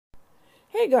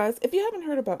Hey guys, if you haven't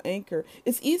heard about Anchor,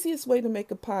 it's the easiest way to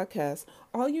make a podcast.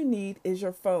 All you need is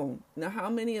your phone. Now, how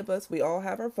many of us, we all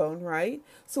have our phone, right?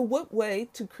 So what way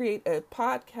to create a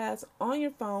podcast on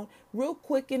your phone real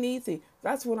quick and easy?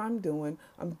 That's what I'm doing.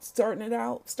 I'm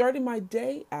starting my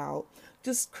day out,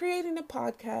 just creating a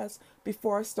podcast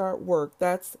before I start work.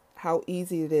 That's how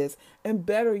easy it is. And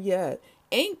better yet,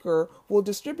 Anchor will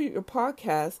distribute your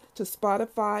podcast to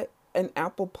Spotify and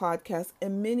Apple Podcasts,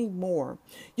 and many more.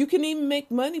 You can even make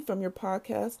money from your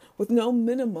podcast with no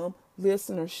minimum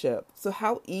listenership. So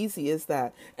how easy is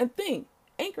that? And think,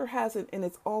 Anchor has it and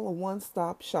it's all a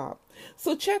one-stop shop.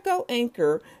 So check out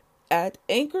Anchor at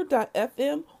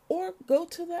anchor.fm or go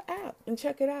to the app and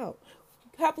check it out.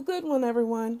 Have a good one,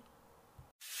 everyone.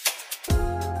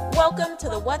 Welcome to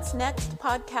the What's Next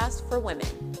podcast for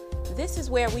women. This is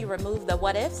where we remove the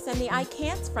what ifs and the I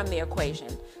can'ts from the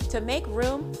equation to make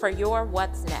room for your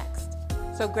what's next.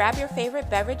 So grab your favorite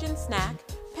beverage and snack,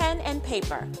 pen and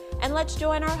paper, and let's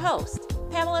join our host,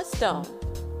 Pamela Stone.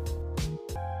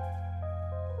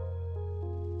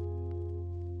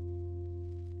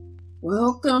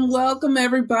 Welcome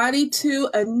everybody to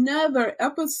another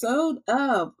episode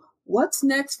of What's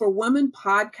Next for Women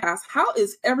podcast. How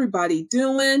is everybody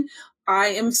doing? I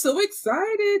am so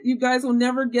excited. You guys will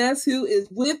never guess who is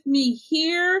with me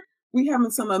here. We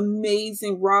having some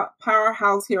amazing rock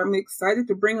powerhouse here. I'm excited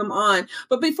to bring them on.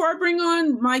 But before I bring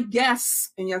on my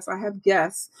guests, and yes, I have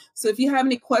guests. So if you have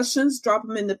any questions, drop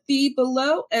them in the feed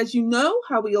below. As you know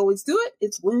how we always do it,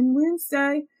 it's Win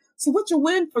Wednesday. So what's your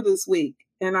win for this week?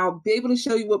 And I'll be able to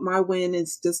show you what my win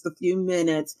is in just a few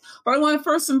minutes. But I want to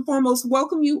first and foremost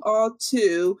welcome you all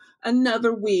to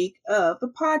another week of the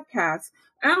podcast.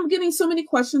 I'm getting so many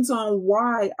questions on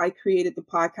why I created the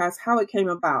podcast, how it came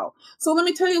about. So let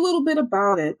me tell you a little bit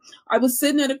about it. I was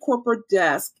sitting at a corporate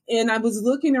desk and I was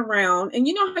looking around, and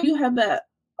you know how you have that,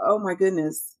 oh my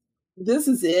goodness, this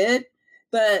is it,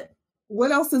 but what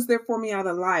else is there for me out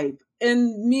of life?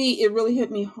 And it really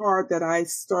hit me hard that I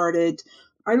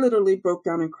literally broke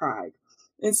down and cried.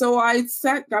 And so I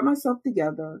got myself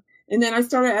together. And then I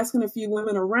started asking a few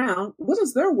women around, what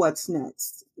is their what's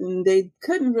next? And they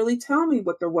couldn't really tell me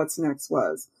what their what's next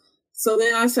was. So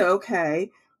then I said, okay.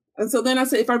 And so then I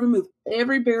said, if I remove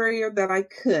every barrier that I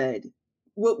could,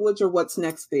 what would your what's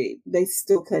next be? They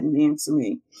still couldn't answer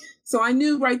me. So I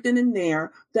knew right then and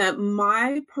there that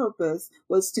my purpose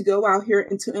was to go out here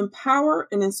and to empower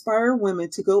and inspire women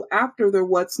to go after their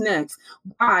what's next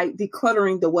by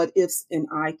decluttering the what ifs and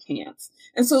I can'ts.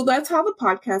 And so that's how the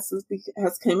podcast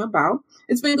has came about.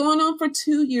 It's been going on for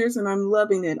 2 years and I'm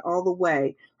loving it all the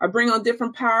way. I bring on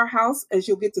different powerhouse, as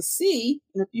you'll get to see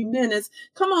in a few minutes,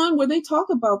 come on, where they talk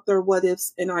about their what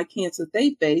ifs and I can'ts that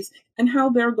they face and how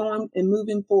they're going and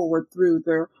moving forward through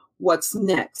their what's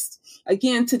next.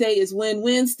 Again, today is Win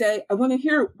Wednesday. I want to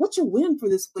hear what's your win for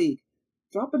this week.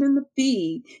 Drop it in the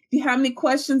feed. If you have any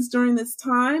questions during this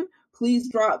time,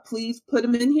 please put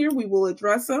them in here. We will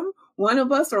address them. One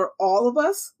of us or all of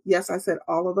us, yes, I said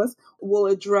all of us, will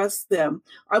address them.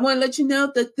 I want to let you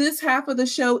know that this half of the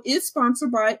show is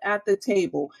sponsored by At the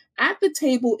Table. At the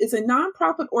Table is a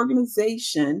nonprofit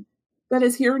organization that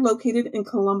is here located in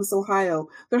Columbus, Ohio.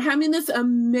 They're having this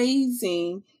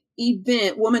amazing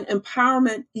event, woman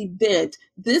empowerment event,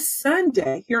 this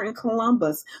Sunday here in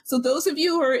Columbus. So those of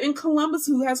you who are in Columbus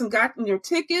who hasn't gotten your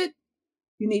ticket,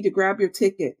 you need to grab your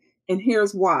ticket. And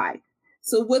here's why.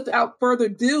 So without further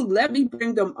ado, let me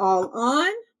bring them all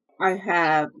on. I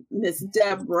have Miss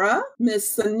Deborah,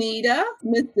 Miss Sunita,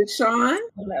 Miss Deshawn.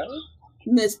 Hello.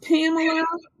 Miss Pamela.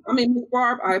 Miss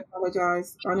Barb, I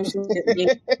apologize. Honestly,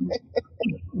 I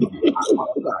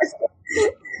apologize.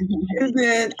 And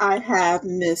then I have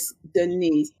Miss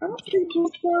Denise. I don't think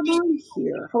Miss Barb is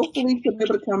here. Hopefully she'll be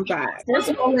able to come back. First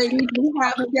of all, ladies, we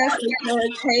have a guest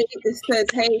that says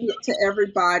hey to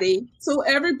everybody. So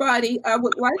everybody, I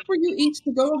would like for you each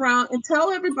to go around and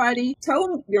tell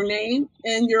them your name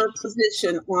and your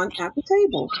position on At the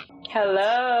Table.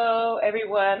 Hello,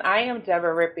 everyone. I am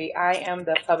Deborah Rippey. I am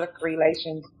the public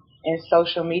relations and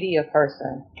social media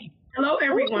person. Hello,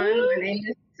 everyone. My name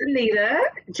is Sunita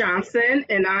Johnson,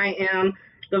 and I am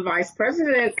the vice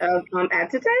president of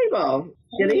At the Table.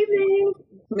 Good evening.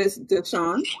 Miss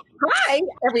Deshawn. Hi,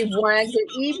 everyone.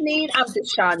 Good evening. I'm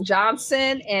Deshawn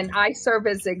Johnson, and I serve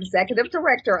as executive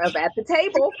director of At the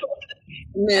Table.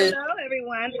 Hello,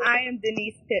 everyone. I am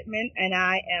Denise Pittman, and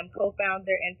I am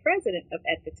co-founder and president of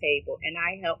At the Table, and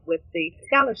I help with the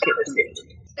scholarship.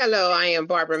 Hello, I am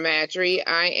Barbara Madry.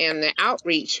 I am the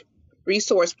outreach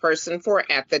resource person for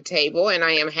At the Table, and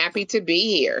I am happy to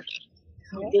be here.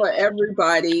 For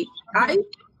everybody, I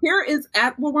here is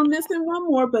well, we're missing one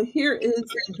more, but here is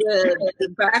the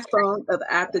backbone of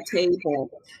At the Table.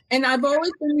 And I've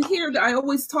always been here, I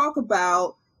always talk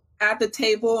about At the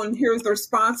Table, and here's their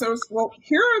sponsors. Well,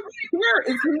 here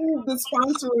is who the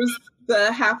sponsors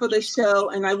the half of the show,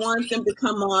 and I want them to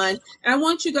come on, and I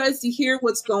want you guys to hear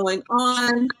what's going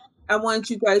on. I want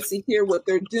you guys to hear what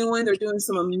they're doing. They're doing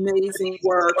some amazing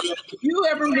work. If you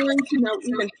ever want to know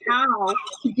even how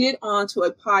to get onto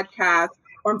a podcast,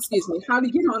 or excuse me, how to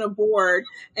get on a board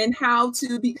and how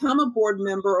to become a board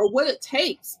member or what it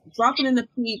takes, drop it in the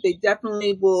feed. They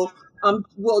definitely will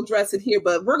address it here,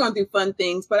 but we're going to do fun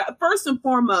things. But first and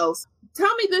foremost,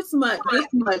 tell me this much,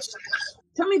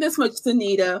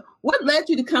 Sunita, what led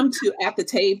you to come to At the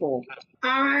Table?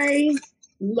 I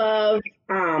love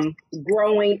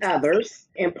growing others,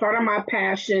 and part of my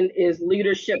passion is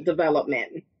leadership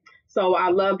development. So I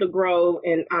love to grow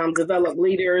and develop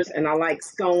leaders, and I like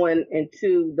sowing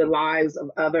into the lives of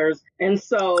others. And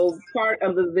so part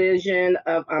of the vision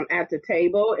of At the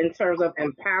Table in terms of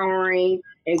empowering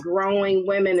and growing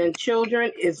women and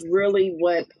children is really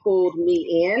what pulled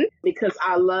me in, because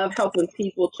I love helping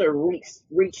people to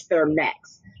reach their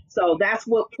next. So that's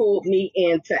what pulled me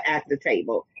into At the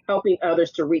Table, helping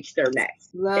others to reach their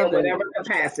next in whatever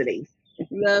capacity.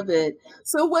 Love it.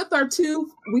 So with our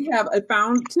we have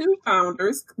two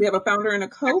founders. We have a founder and a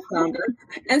co-founder.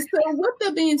 And so with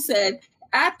that being said,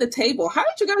 At the Table, how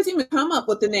did you guys even come up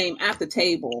with the name At the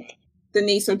Table?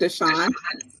 Denise or Deshawn?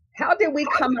 How did we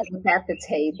come up with At the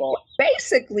Table?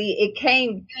 Basically, it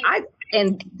came,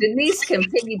 and Denise can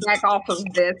piggyback off of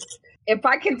this. If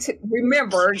I can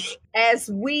remember,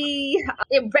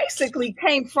 it basically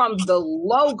came from the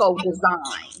logo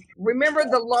design. Remember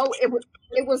the logo?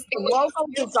 It was the logo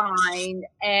design,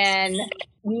 and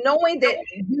knowing that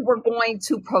we were going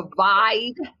to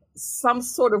provide some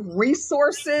sort of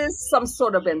resources, some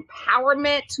sort of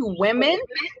empowerment to women.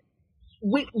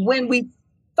 When we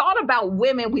thought about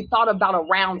women, we thought about a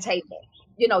round table.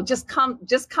 Just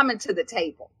coming to the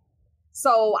table.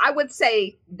 So I would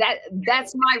say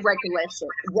that's my recollection,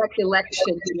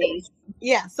 Denise.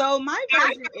 Yeah. So my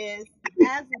version is,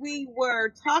 as we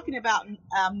were talking about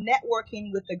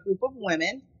networking with a group of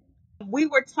women, we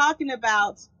were talking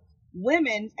about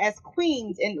women as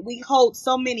queens, and we hold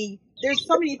there's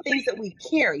so many things that we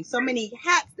carry, so many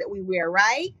hats that we wear,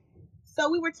 right? So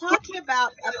we were talking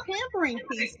about a pampering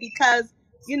piece because,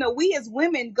 we as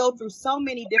women go through so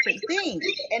many different things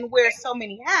and wear so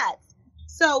many hats.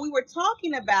 So we were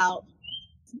talking about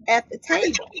At the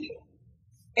Table.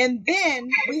 And then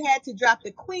we had to drop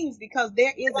the queens because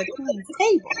there is a queen's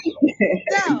table.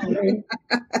 So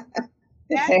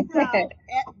that's how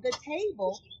At the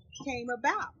Table came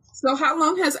about. So how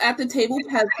long has At the Table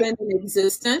been in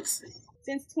existence?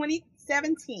 Since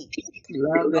 2017.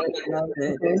 Love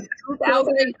it.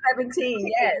 2017,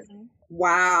 yes.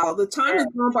 Wow, the time has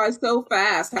gone by so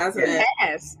fast, hasn't it? It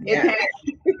has.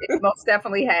 It most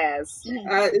definitely has.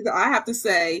 I have to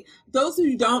say, those of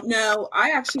you who don't know,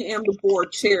 I actually am the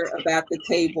board chair of At the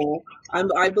Table.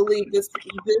 I believe this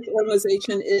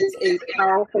organization is a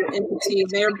powerful entity.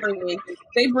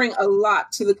 They bring a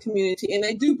lot to the community, and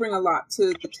they do bring a lot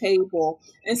to the table.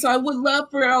 And so I would love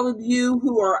for all of you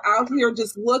who are out here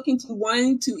just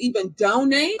wanting to even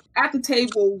donate. At the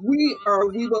Table, we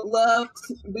love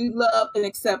and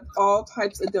accept all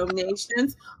types of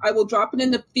donations. I will drop it in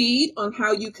the feed on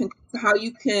how you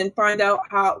can find out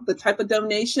how the type of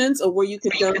donations or where you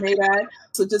can donate at.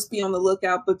 So just be on the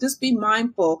lookout, but just be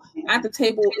mindful. At the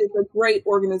Table is a great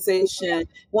organization,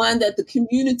 one that the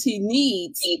community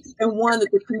needs and one that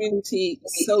the community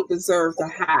so deserves to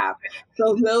have.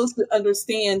 So those that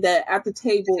understand that At the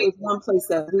Table is one place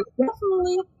that we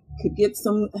definitely could get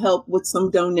some help with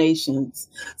some donations.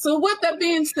 So with that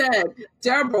being said,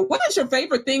 Deborah, what is your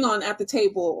favorite thing on At the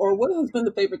Table, or what has been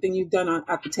the favorite thing you've done on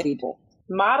At the Table?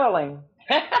 Modeling.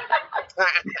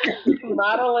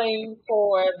 Modeling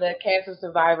for the Cancer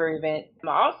Survivor event. I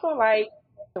also like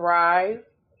Thrive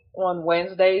on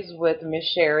Wednesdays with Miss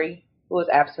Sherry, who is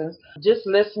absent. Just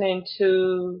listening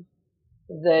to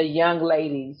the young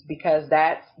ladies, because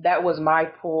that was my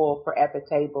pull for At the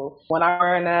Table. When I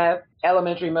were in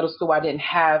elementary, middle school, I didn't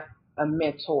have a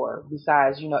mentor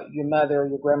besides, your mother or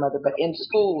your grandmother. But in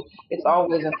school, it's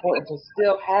always important to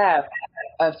still have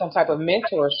some type of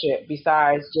mentorship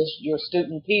besides just your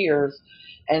student peers.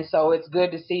 And so it's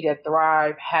good to see that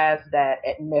Thrive has that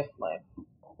at Mifflin.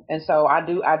 And so I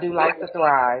do like the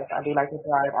Thrive.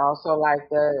 I also like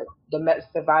the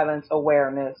domestic violence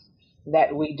awareness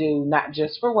that we do, not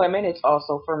just for women, it's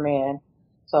also for men.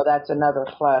 So that's another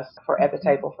plus for At the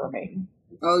Table for me.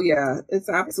 Oh yeah, it's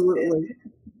absolutely.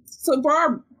 So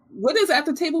Barb, what does At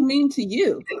the Table mean to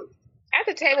you? At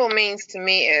the Table means to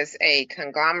me is a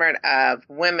conglomerate of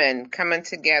women coming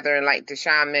together, and like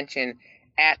Deshawn mentioned,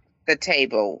 at the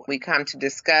table. We come to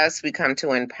discuss, we come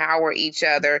to empower each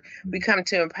other, we come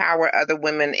to empower other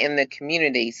women in the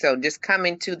community. So just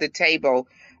coming to the table,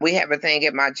 we have a thing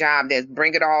at my job that's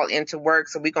bring it all into work.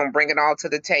 So we're going to bring it all to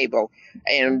the table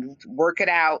and work it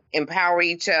out, empower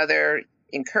each other,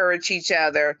 encourage each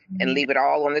other, and leave it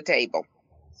all on the table.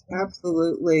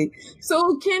 Absolutely.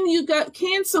 So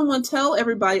can someone tell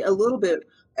everybody a little bit?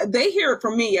 They hear it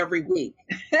from me every week.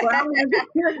 But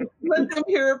let them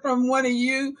hear it from one of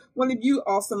you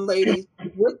awesome ladies.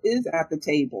 What is At the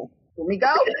Table? Here we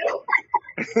go.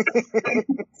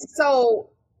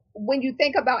 So when you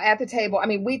think about At the Table, I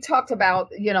mean, we talked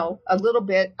about, a little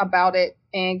bit about it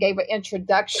and gave an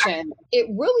introduction. It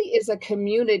really is a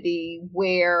community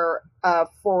where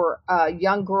for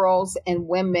young girls and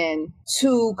women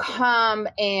to come,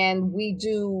 and we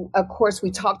do, of course,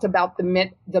 we talked about the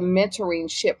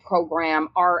mentoringship program,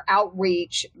 our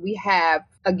outreach. We have,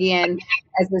 again,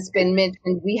 as it's been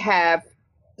mentioned, we have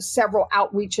several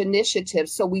outreach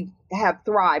initiatives. So we have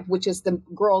Thrive, which is the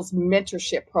girls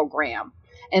mentorship program.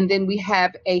 And then we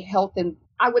have a health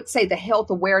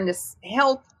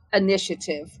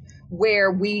initiative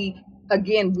where we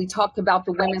talked about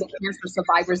the women's cancer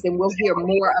survivors, and we'll hear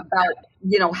more about,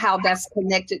 how that's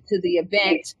connected to the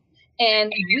event.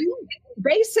 And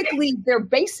they're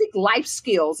basic life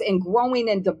skills in growing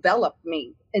and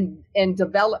developing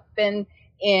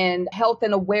in health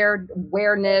and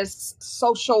awareness,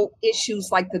 social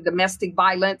issues like the domestic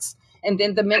violence, and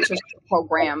then the mentorship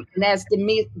program. And as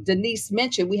Denise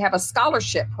mentioned, we have a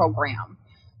scholarship program.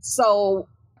 So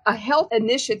a health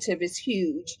initiative is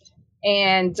huge,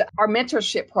 and our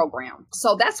mentorship program.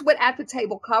 So that's what At the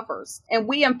Table covers. And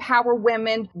we empower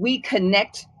women. We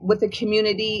connect with the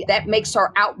community. That makes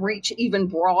our outreach even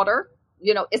broader.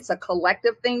 It's a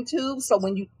collective thing too. So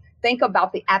when you think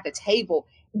about the At the Table,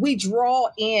 we draw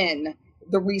in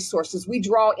the resources. We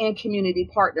draw in community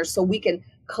partners so we can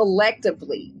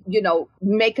collectively,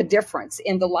 make a difference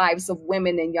in the lives of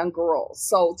women and young girls.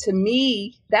 So to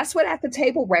me, that's what At the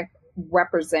Table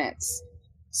represents.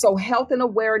 So health and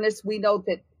awareness, we know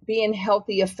that being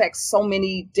healthy affects so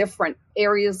many different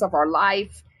areas of our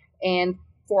life. And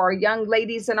for our young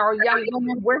ladies and our young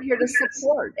women, we're here to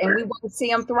support, and we want to see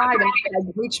them thrive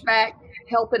and reach back,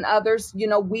 helping others.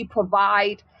 We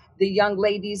provide the young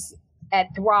ladies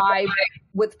at Thrive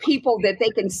with people that they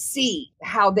can see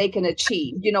how they can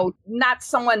achieve, not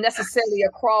someone necessarily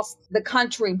across the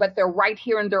country, but they're right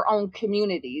here in their own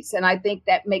communities. And I think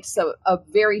that makes a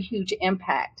very huge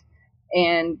impact.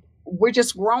 And we're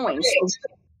just growing. So,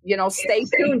 stay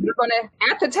tuned.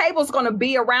 At the Table is going to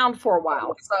be around for a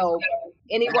while. So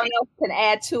anyone else can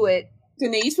add to it.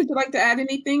 Denise, would you like to add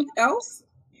anything else?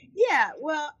 Yeah,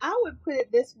 well, I would put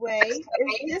it this way.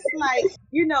 It's just like,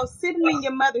 sitting in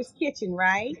your mother's kitchen,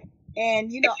 right? And,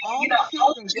 all the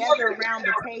children gather around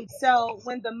the table. So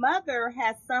when the mother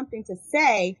has something to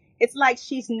say, it's like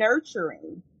she's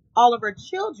nurturing all of her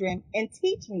children and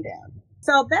teaching them.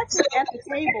 So that's what At the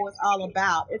Table is all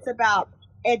about. It's about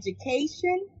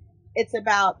education. It's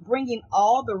about bringing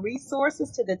all the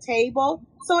resources to the table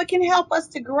so it can help us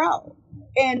to grow.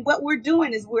 And what we're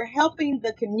doing is we're helping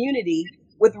the community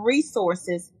with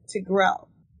resources to grow.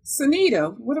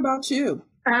 Sunita, what about you?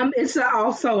 It's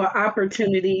also an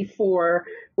opportunity for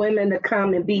women to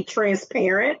come and be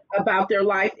transparent about their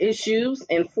life issues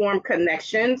and form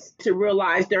connections to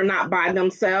realize they're not by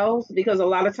themselves, because a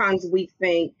lot of times we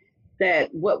think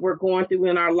that what we're going through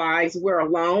in our lives, we're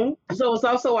alone. So it's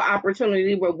also an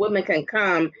opportunity where women can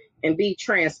come and be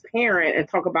transparent and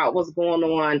talk about what's going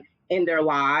on in their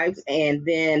lives, and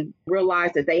then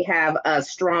realize that they have a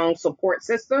strong support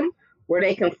system where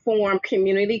they can form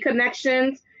community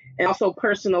connections and also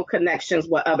personal connections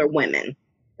with other women.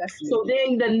 So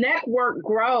then the network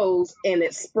grows and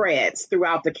it spreads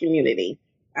throughout the community.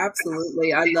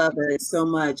 Absolutely. I love it so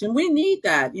much. And we need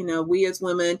that, we as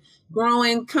women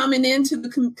growing, coming into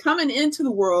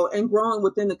the world and growing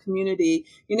within the community.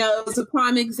 It was a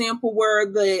prime example where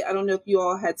I don't know if you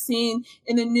all had seen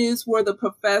in the news where a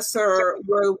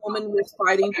woman was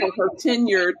fighting for her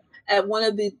tenure at one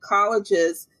of the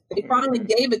colleges. They finally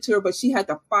gave it to her, but she had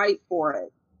to fight for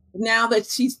it. Now that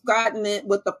she's gotten it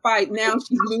with the fight, now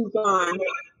she's moved on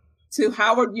to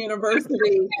Howard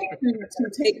University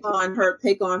to take on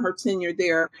her tenure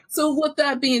there. So with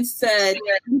that being said,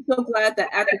 I'm so glad that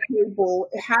at the table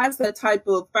it has that type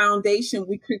of foundation.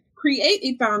 We could create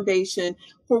a foundation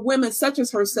for women such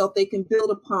as herself they can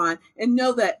build upon and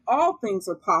know that all things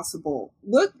are possible.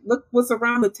 Look what's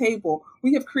around the table.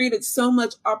 We have created so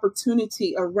much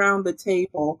opportunity around the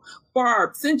table.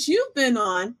 Barb, since you've been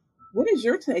on, what is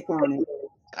your take on it?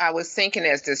 I was thinking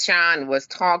as Deshawn was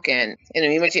talking,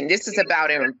 and you mentioned this is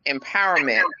about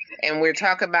empowerment, and we're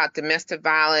talking about domestic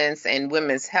violence and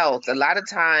women's health. A lot of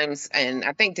times, and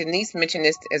I think Denise mentioned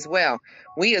this as well,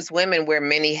 we as women wear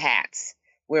many hats.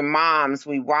 We're moms,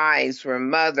 we're wives, we're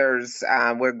mothers,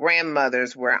 we're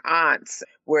grandmothers, we're aunts,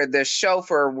 we're the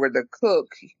chauffeur, we're the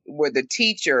cook, we're the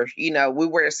teacher. You know, we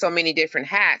wear so many different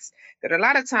hats that a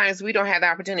lot of times we don't have the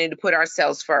opportunity to put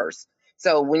ourselves first.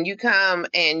 So when you come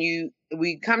and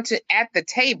we come to at the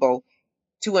table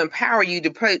to empower you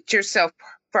to put yourself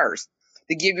first,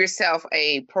 to give yourself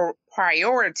a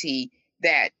priority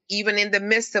that even in the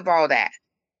midst of all that,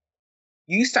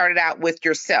 you started out with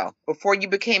yourself. Before you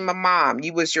became a mom,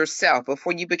 you was yourself.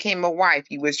 Before you became a wife,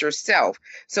 you was yourself.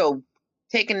 So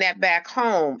taking that back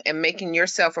home and making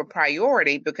yourself a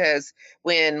priority, because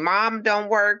when mom don't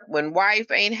work, when wife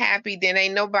ain't happy, then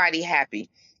ain't nobody happy.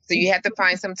 So you have to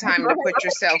find some time to put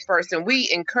yourself first. And we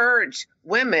encourage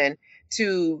women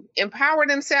to empower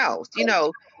themselves, you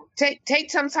know,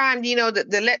 take some time, you know,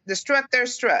 to let the strut their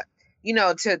strut, you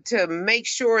know, to make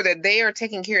sure that they are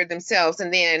taking care of themselves.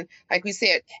 And then, like we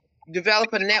said,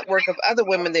 develop a network of other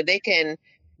women that they can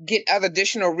get other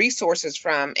additional resources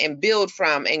from and build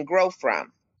from and grow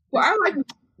from. Well,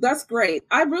 that's great.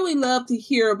 I really love to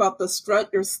hear about the strut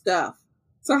your stuff.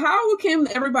 So how can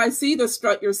everybody see the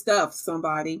strut your stuff,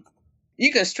 somebody?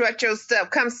 You can strut your stuff.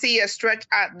 Come see us strut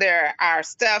out there our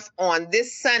stuff on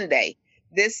this Sunday,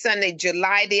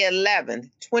 July the 11th,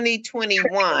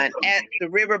 2021 at the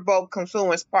Riverboat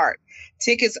Confluence Park.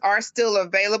 Tickets are still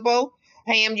available.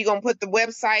 Pam, you're going to put the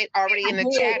website already in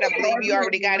the chat. I believe you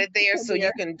already got it there. So you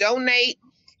can donate.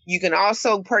 You can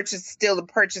also purchase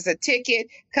a ticket.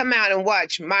 Come out and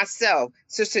watch myself,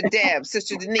 Sister Deb,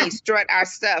 Sister Denise strut our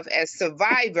stuff as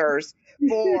survivors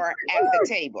for At the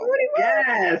Table.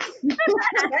 Yes.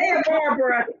 Hey,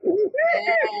 Barbara.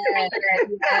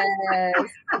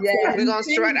 Yes. We're going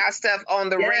to strut our stuff on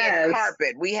the red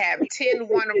carpet. We have 10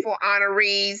 wonderful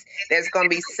honorees that's going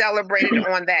to be celebrated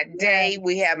on that day.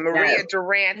 We have Maria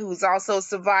Durant, who's also a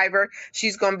survivor.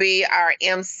 She's going to be our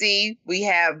MC. We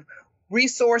have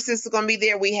resources are going to be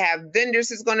there. We have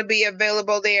vendors is going to be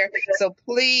available there. So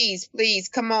please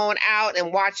come on out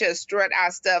and watch us strut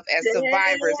our stuff as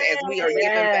survivors as we are giving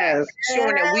back,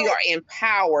 showing that we are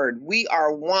empowered. We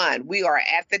are one. We are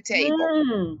at the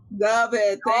table. Love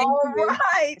it. Thank you.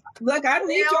 Right. Look, I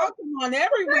need y'all to come on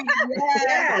every week.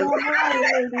 Yes. You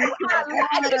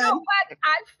know what?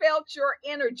 I felt your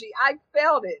energy. I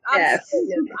felt it. I'm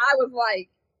serious. I was like,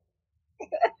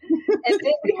 and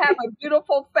then we have a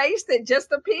beautiful face that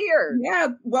just appeared. Yeah,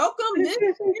 welcome, Miss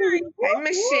Sherry. Hey,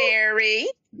 Miss Sherry.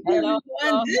 Hello.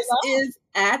 And this is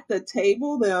At the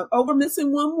Table. We're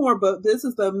missing one more, but this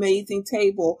is the amazing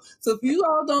table. So if you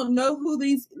all don't know who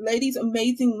these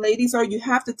amazing ladies are, you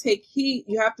have to take heed.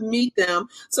 You have to meet them.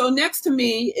 So next to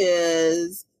me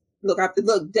is Deborah.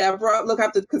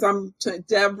 Because I'm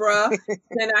Deborah.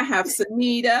 Then I have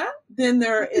Sunita. Then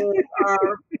there is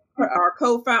our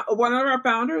co-founder, one of our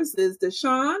founders is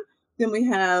Deshawn. Then we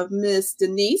have Miss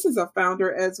Denise as a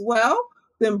founder as well.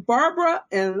 Then Barbara,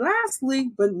 and lastly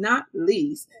but not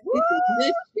least, is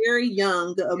Miss Sherry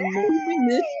Young, the amazing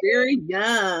Miss Sherry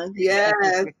Young.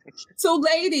 Yes. So,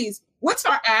 ladies, what's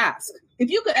our ask?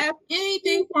 If you could ask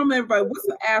anything from everybody, what's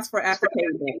the ask for At the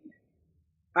Table?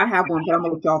 I have one, but I'm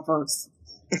gonna let y'all first.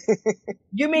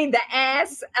 You mean the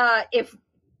ask? If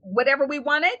whatever we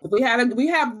wanted? If we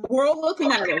have the world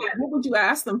looking at us, what would you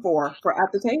ask them for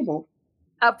At the Table?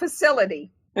 A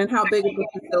facility. And how big is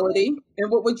the facility?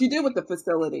 And what would you do with the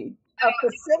facility? A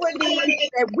facility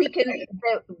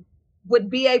that would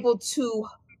be able to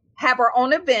have our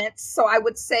own events. So I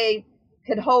would say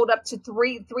could hold up to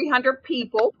 300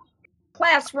 people.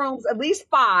 Classrooms, at least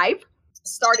 5.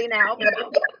 Starting out, but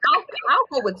I'll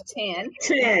go with 10.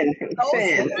 10.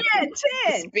 10.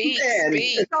 Speak.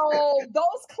 So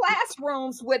those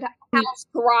classrooms would house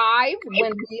Thrive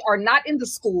when we are not in the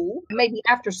school, maybe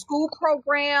after school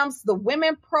programs, the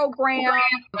women program.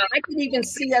 I could even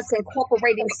see us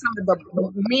incorporating some of the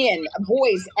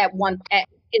boys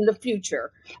in the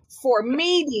future for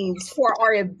meetings, for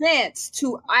our events,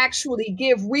 to actually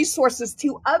give resources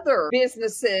to other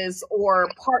businesses or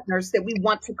partners that we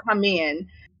want to come in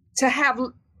to have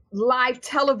live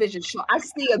television show. I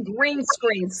see a green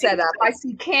screen set up. I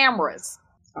see cameras.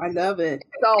 I love it.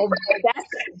 So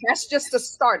that's just a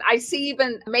start. I see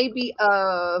even maybe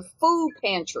a food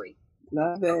pantry.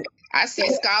 Love it. I see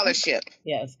scholarship.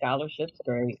 Yeah, scholarship's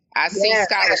great. I see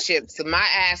scholarships. So my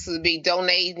ask would be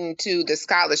donating to the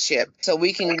scholarship so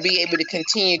we can be able to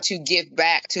continue to give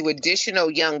back to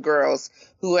additional young girls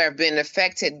who have been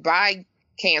affected by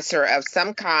cancer of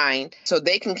some kind, so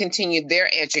they can continue their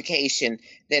education,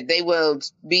 that they will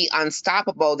be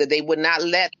unstoppable, that they would not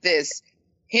let this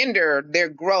hinder their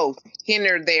growth,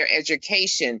 hinder their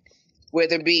education,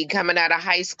 whether it be coming out of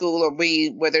high school or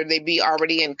whether they be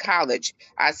already in college.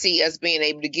 I see us being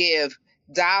able to give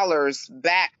dollars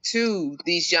back to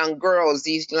these young girls,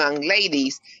 these young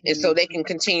ladies, and so they can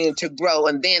continue to grow,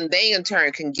 and then they in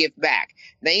turn can give back.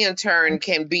 They in turn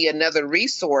can be another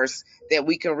resource that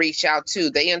we can reach out to.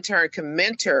 They in turn can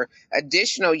mentor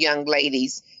additional young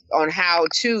ladies on how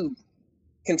to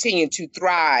continue to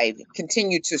thrive,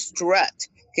 continue to strut,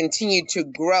 continue to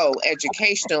grow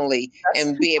educationally,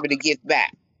 and be able to give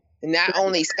back. And not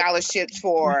only scholarships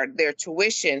for their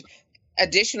tuition,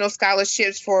 additional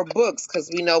scholarships for books,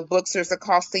 because we know books is a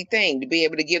costly thing, to be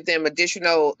able to give them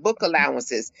additional book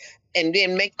allowances, and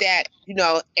then make that,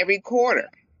 every quarter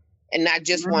and not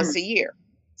just once a year.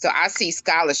 So I see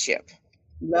scholarship.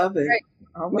 Love it.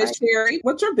 Miss Sherry,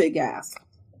 what's your big ask?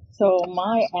 So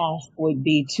my ask would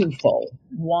be twofold.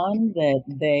 One, that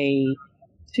they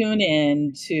tune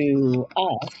in to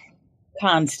us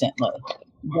constantly,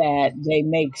 that they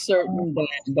make certain that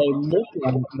they look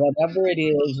at whatever it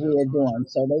is we're doing,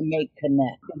 so they make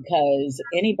connect, because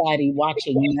anybody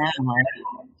watching now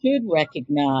should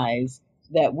recognize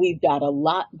that we've got a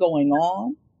lot going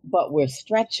on, but we're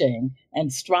stretching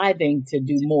and striving to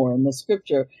do more. In the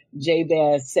scripture,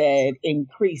 Jabez said,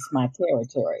 increase my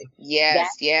territory. Yes.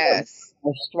 That's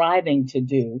what we're striving to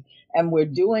do. And we're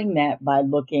doing that by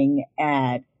looking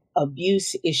at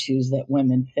abuse issues that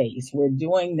women face. We're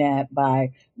doing that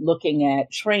by looking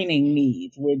at training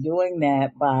needs. We're doing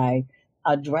that by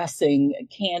addressing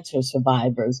cancer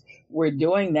survivors. We're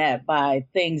doing that by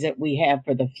things that we have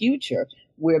for the future.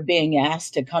 We're being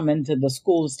asked to come into the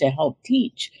schools to help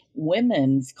teach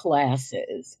women's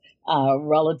classes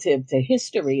relative to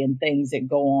history and things that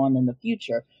go on in the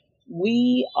future.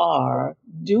 We are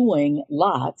doing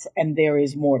lots, and there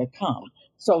is more to come.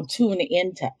 So tune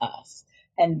into us,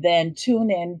 and then tune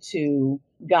into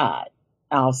God.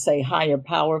 I'll say higher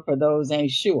power for those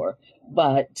ain't sure,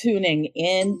 but tuning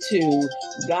into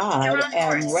God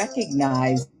and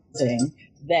recognizing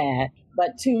that,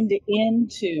 but tuned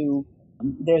into,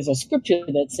 there's a scripture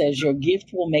that says your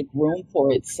gift will make room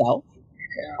for itself.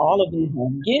 All of you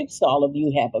have gifts, all of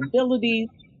you have abilities.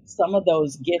 Some of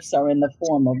those gifts are in the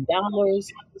form of dollars.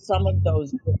 Some of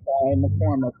those gifts are in the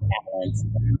form of talents.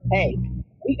 Hey,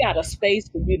 we got a space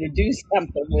for you to do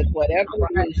something with whatever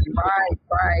it is.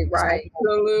 Right.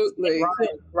 Absolutely.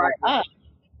 Right.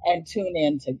 And tune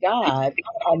in to God,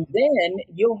 and then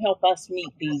you'll help us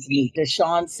meet these needs. As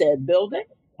Sean said, building.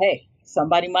 Hey,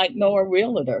 somebody might know a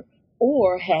realtor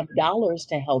or have dollars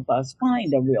to help us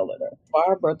find a realtor.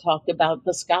 Barbara talked about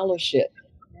the scholarship.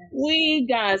 We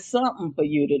got something for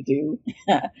you to do.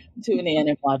 Tune in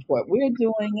and watch what we're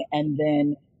doing, and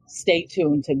then stay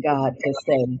tuned to God to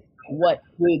say, what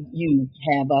would you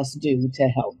have us do to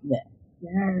help them?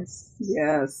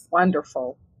 Yes.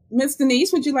 Wonderful. Miss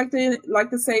Denise, would you like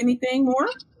to say anything more?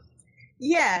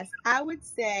 Yes, I would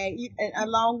say,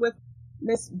 along with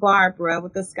Miss Barbara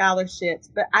with the scholarships,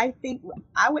 but I think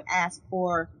I would ask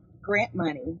for grant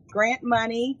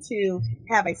money to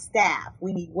have a staff.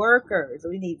 We need workers.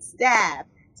 We need staff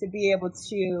to be able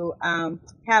to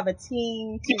have a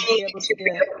team, to be able to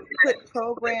put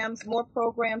more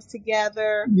programs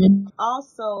together. Mm-hmm.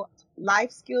 Also,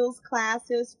 life skills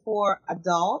classes for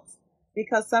adults,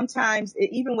 because sometimes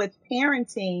even with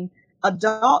parenting,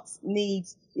 adults need,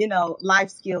 life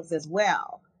skills as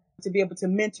well to be able to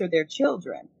mentor their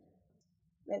children.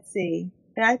 Let's see.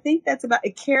 And I think that's about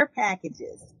it. Care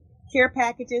packages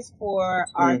for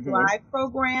our Thrive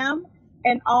program,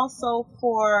 and also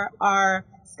for our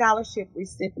scholarship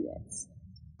recipients.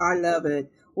 I love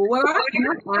it. Well, what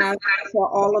I have for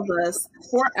all of us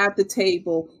for At the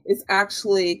Table is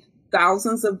actually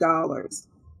thousands of dollars.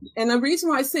 And the reason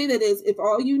why I say that is if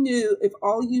all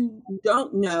you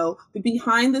don't know, the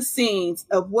behind the scenes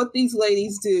of what these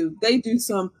ladies do, they do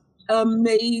some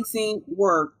amazing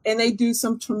work, and they do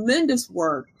some tremendous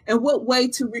work. And what way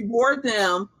to reward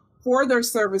them for their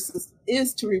services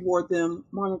is to reward them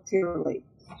monetarily.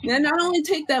 Now, not only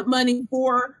take that money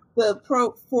to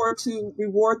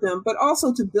reward them, but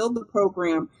also to build the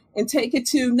program and take it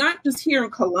to not just here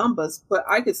in Columbus, but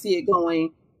I could see it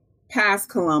going past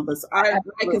Columbus. I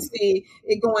can see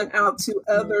it going out to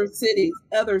other cities,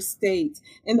 other states,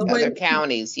 and the other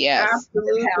counties. Yes,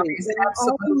 absolutely. Counties, And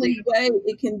the only way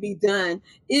it can be done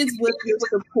is with your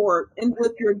support and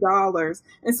with your dollars.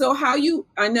 And so,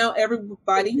 I know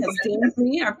everybody has DM'd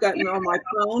me. I've gotten on my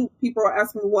phone. People are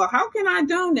asking me, well, how can I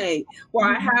donate? Well,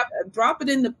 I have drop it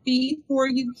in the feed for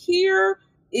you here.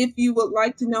 If you would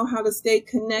like to know how to stay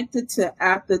connected to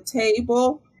At the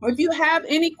Table, or if you have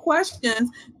any questions,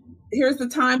 here's the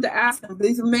time to ask them.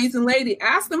 These amazing ladies,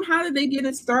 ask them how did they get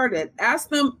it started. Ask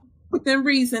them within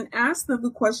reason. Ask them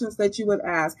the questions that you would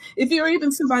ask. If you're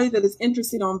even somebody that is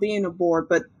interested on being a board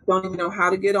but don't even know how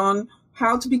to get on,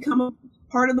 how to become a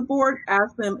part of the board,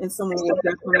 ask them and someone will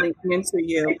definitely answer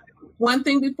you. One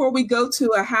thing before we go to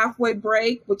a halfway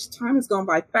break, which time has gone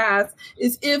by fast,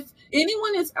 is if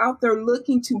anyone is out there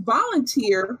looking to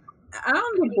volunteer on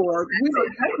the board, we are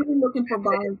definitely looking for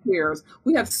volunteers.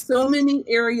 We have so many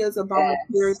areas of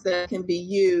volunteers that can be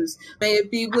used. May it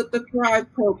be with the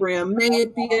Thrive program, may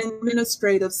it be an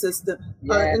administrative system,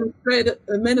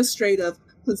 administrative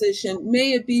position,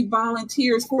 may it be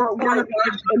volunteers for one of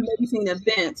our amazing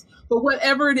events. But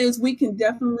whatever it is, we can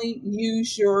definitely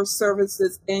use your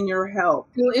services and your help.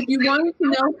 So if you wanted to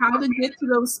know how to get to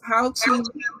those, how to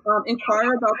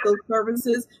inquire about those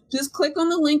services, just click on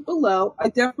the link below. I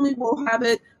definitely will have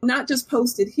it not just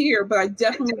posted here, but I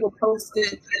definitely will post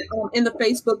it in the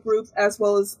Facebook groups as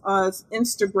well as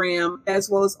Instagram, as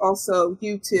well as also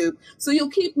YouTube. So you'll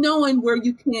keep knowing where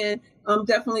you can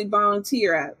definitely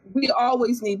volunteer at. We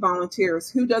always need volunteers.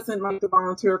 Who doesn't like to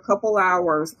volunteer a couple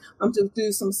hours to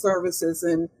do some services?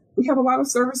 And we have a lot of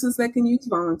services that can use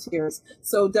volunteers.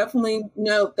 So definitely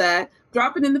note that.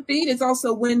 Drop it in the feed. It's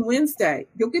also Win Wednesday.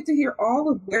 You'll get to hear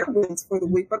all of their wins for the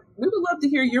week, but we would love to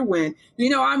hear your win. You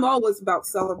know, I'm always about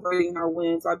celebrating our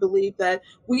wins. I believe that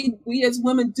we as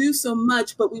women do so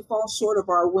much, but we fall short of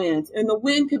our wins. And the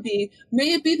win could be,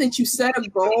 may it be that you set a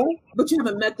goal, but you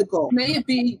haven't met the goal. May it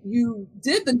be you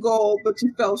did the goal, but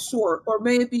you fell short. Or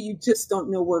may it be you just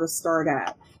don't know where to start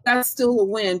at. That's still a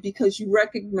win because you're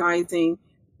recognizing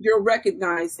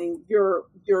your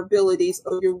abilities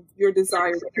or your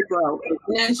desire to grow.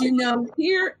 And as you know,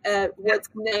 here at What's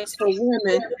Next for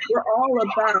Women, we're all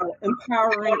about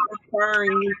empowering,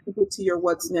 inspiring you to get to your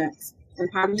what's next. And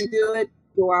how do you do it?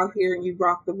 Go out here and you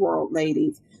rock the world,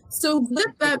 ladies. So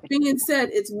with that being said,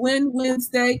 it's Win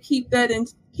Wednesday. Keep that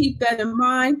in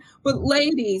mind. But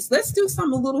ladies, let's do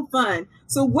something a little fun.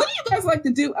 So what do you guys like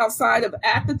to do outside of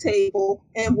At the Table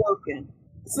and working?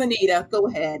 Sanita, go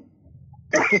ahead.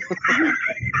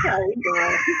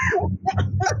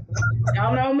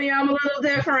 Y'all know me, I'm a little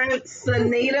different.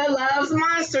 Sanita loves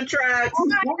monster trucks.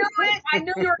 I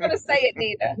knew you were going to say it,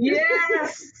 Nita.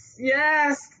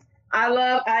 Yes.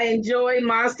 I enjoy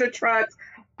monster trucks.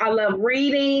 I love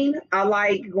reading. I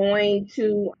like going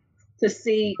to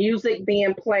see music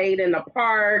being played in the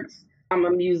parks. I'm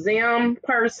a museum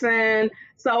person.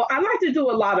 So I like to do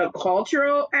a lot of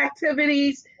cultural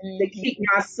activities to keep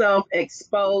myself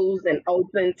exposed and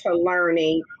open to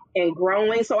learning and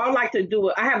growing. So I like to do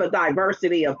it. I have a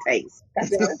diversity of taste.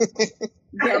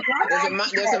 There's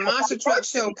a monster truck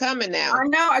show coming now. I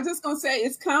know. I was just going to say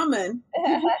it's coming.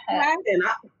 And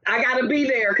I got to be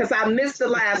there because I missed the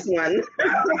last one.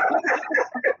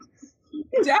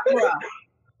 Deborah,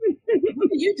 what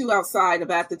do you do outside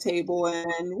of At the Table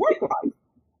and work life?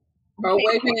 Oh,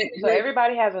 wait a minute. So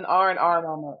everybody has an R&R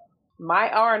moment. My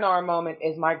R&R moment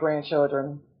is my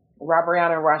grandchildren,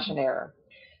 Rabriana and Rashanera.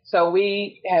 So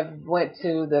we went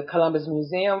to the Columbus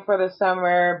Museum for the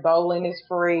summer. Bowling is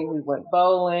free. We went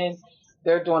bowling.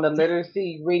 They're doing the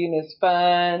literacy. Reading is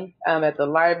fun at the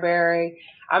library.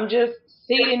 I'm just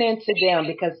feeding into them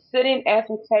because sitting at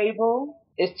the table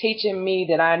is teaching me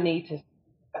that I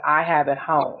have at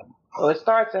home. So it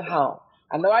starts at home.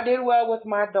 I know I did well with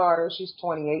my daughter. She's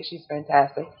 28. She's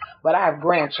fantastic. But I have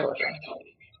grandchildren.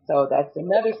 So that's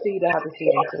another seed I have to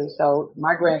feed into. So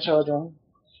my grandchildren.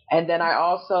 And then I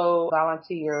also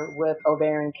volunteer with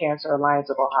Ovarian Cancer Alliance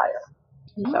of Ohio.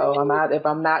 So if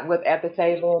I'm not at the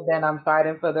table, then I'm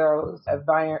fighting for those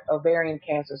ovarian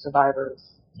cancer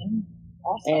survivors.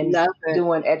 And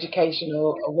doing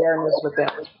educational awareness with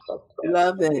them.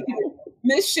 Love it.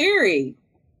 Miss Sherry.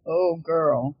 Oh,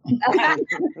 girl.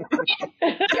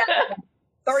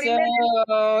 30 minutes.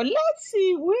 So let's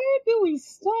see, where do we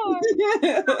start?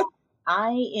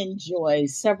 I enjoy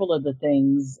several of the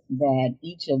things that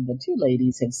each of the two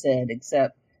ladies have said,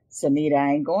 except Sanita,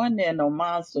 I ain't going there no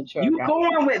monster truck. You go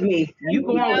on with me. They'd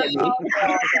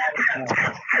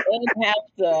have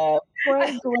to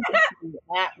fragrance,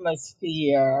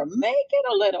 atmosphere, make it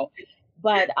a little.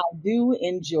 But I do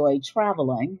enjoy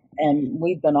traveling, and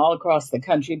we've been all across the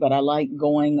country, but I like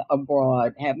going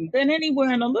abroad. Haven't been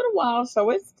anywhere in a little while, so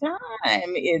it's time.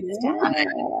 It's time.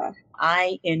 Yeah.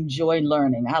 I enjoy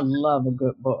learning. I love a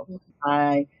good book.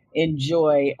 I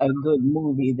enjoy a good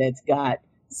movie that's got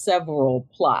several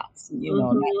plots,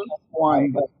 not Mhm. just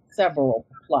one, but several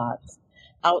plots.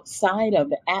 Outside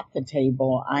of At the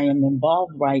Table, I am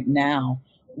involved right now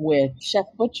with Chef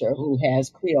Butcher, who has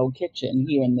Creole Kitchen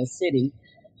here in the city,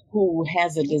 who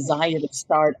has a desire to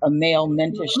start a male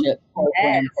mentorship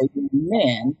program for young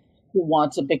men who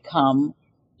want to become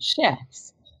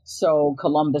chefs. So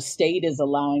Columbus State is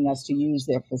allowing us to use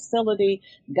their facility.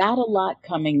 Got a lot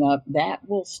coming up that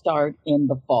will start in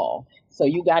the fall. So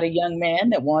you got a young man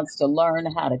that wants to learn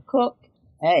how to cook.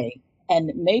 Hey,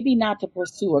 and maybe not to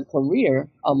pursue a career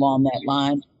along that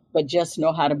line, but just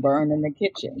know how to burn in the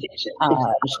kitchen. Chef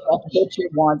Butcher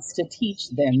wants to teach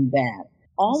them that.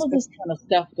 All of this kind of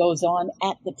stuff goes on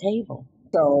at the table.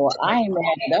 So I am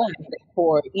not done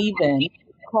for even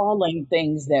calling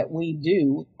things that we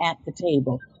do at the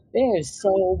table. There's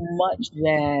so much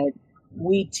that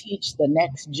we teach the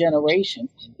next generation,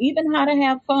 even how to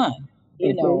have fun.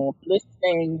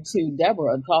 Listening to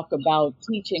Deborah talk about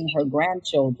teaching her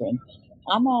grandchildren,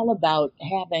 I'm all about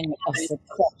having a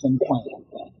succession plan,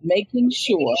 making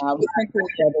sure. I was thinking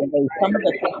the other day, some of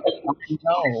the things I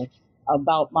know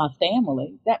about my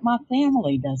family that my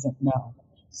family doesn't know.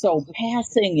 So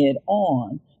passing it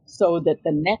on so that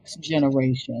the next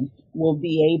generation will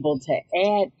be able to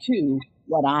add to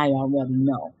what I already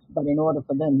know. But in order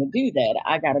for them to do that,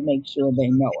 I got to make sure they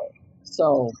know it.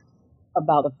 So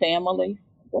about a family,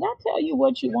 did I tell you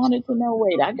what you wanted to know?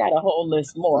 Wait, I got a whole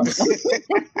list more.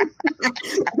 That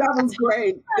was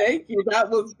great. Thank you. That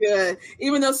was good.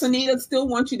 Even though Sunita still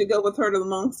wants you to go with her to the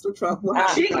monster truck. We'll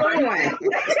have She going.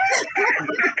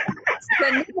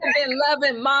 Sunita been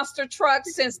loving monster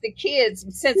trucks since my kids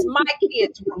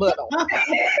were little.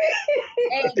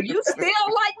 And you still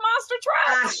like monster I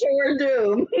trucks? sure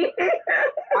do.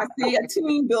 I see a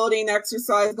team building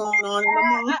exercise going on in the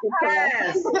monster truck.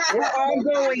 Yes, we're all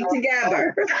going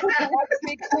together. That would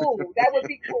be cool. That would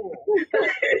be cool.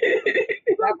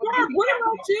 That would be What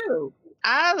about you?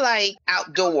 I like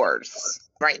outdoors.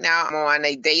 Right now, I'm on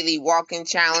a daily walking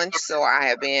challenge, so I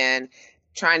have been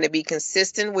trying to be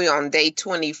consistent. We're on day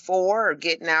 24,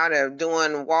 getting out of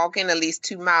doing walking at least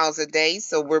 2 miles a day,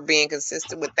 so we're being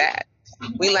consistent with that.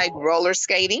 We like roller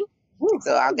skating,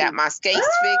 so I've got my skates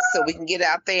fixed so we can get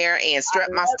out there and strap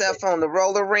my stuff on the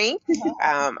roller rink.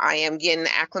 I am getting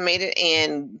acclimated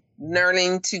and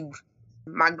learning to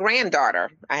my granddaughter.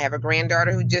 I have a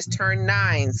granddaughter who just turned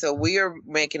 9, so we are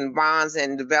making bonds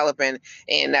and developing.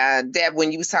 And Deb,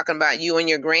 when you was talking about you and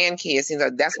your grandkids,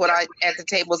 that's what at the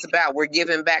table is about. We're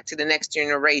giving back to the next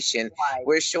generation.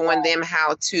 We're showing them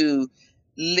how to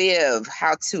live,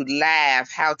 how to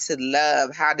laugh, how to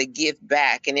love, how to give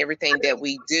back, and everything that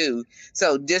we do.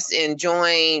 So just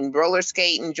enjoying roller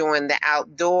skating, enjoying the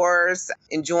outdoors,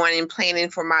 enjoying and planning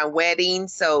for my wedding.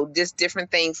 So just different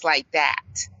things like that.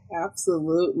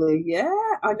 Absolutely. Yeah.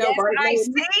 I know. Yes, right, I ladies?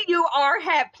 see you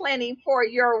have planning for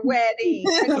your wedding.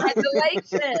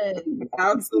 Congratulations.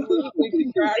 Absolutely. Get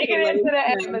into the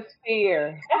Congratulations.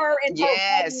 atmosphere. Her and her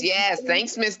Yes, wedding. yes.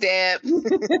 Thanks, Miss Deb.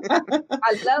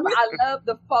 I love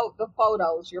the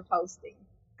photos you're posting.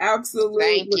 Absolutely.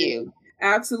 Thank you.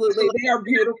 Absolutely. They are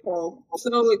beautiful.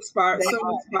 So inspiring. So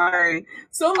inspiring.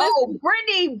 So Miss Oh,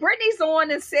 Brittany's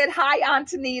on and said hi,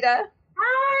 Antonita.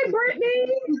 Hi,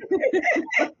 Brittany.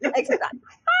 Hi,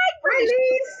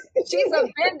 Brittany. She's a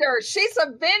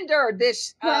vendor.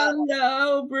 This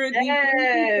hello, Brittany.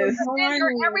 Yes. vendor.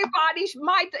 Everybody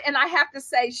might, and I have to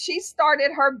say, she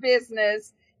started her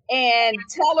business. And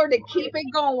tell her to keep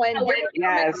it going. Give her some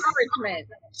Yes. encouragement.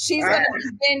 She's going to be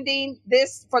vending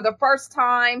this for the first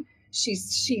time. She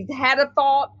had a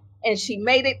thought and she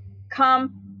made it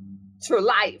come to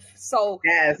life. So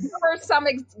Yes. give her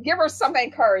some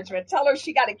encouragement. Tell her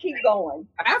she got to keep going.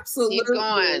 Absolutely. Keep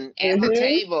going at the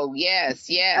table. Yes,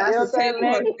 yes. At the table,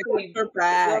 legacy. keep her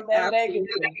back. Build that Absolutely.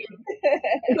 legacy.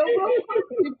 So real quick,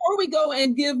 before we go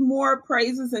and give more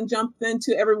praises and jump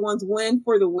into everyone's win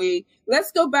for the week,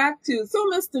 let's go back to, so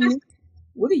Mr. Nick,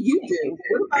 what do you do?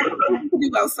 What do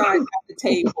you do outside at the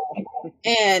table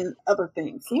and other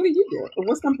things? So what do you do? Or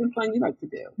what's something fun you like to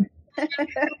do?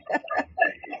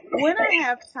 When I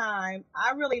have time,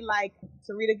 I really like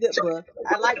to read a good book.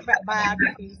 I like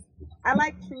biographies. I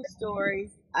like true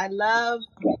stories. I love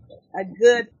a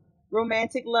good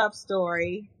romantic love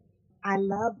story. I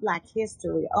love Black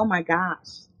history. Oh my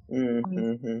gosh.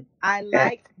 Mm-hmm. I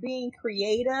like being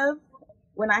creative.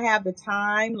 when I have the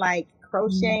time, like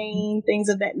crocheting, things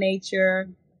of that nature.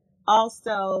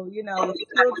 Also, with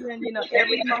children,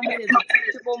 every moment is a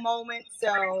teachable moment.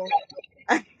 So,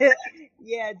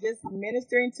 yeah, just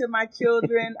ministering to my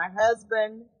children, my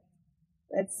husband.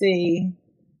 Let's see.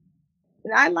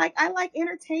 And I like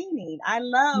entertaining. I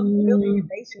love building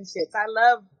relationships. I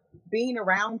love being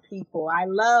around people. I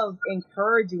love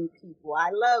encouraging people. I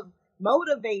love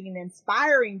motivating,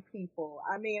 inspiring people.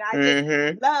 I mean, I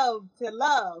just love to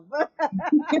love. That's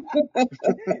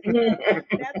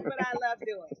what I love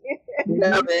doing.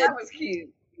 Love it. That was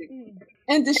cute.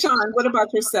 And Deshawn, what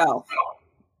about yourself?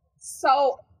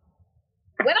 So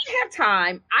when I have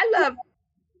time, I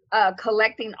love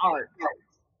collecting art.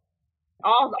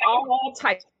 All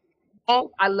types.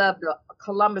 I love the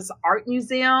Columbus Art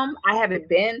Museum. I haven't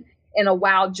been in a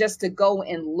while just to go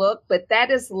and look, but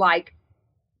that is like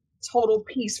total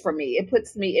peace for me. It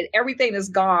puts me, everything is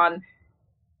gone,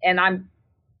 and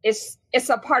it's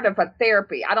a part of a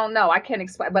therapy. I don't know. I can't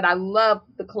explain, but I love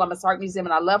the Columbus Art Museum,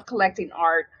 and I love collecting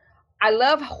art. I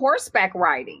love horseback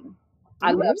riding.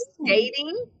 I love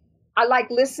skating. I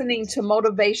like listening to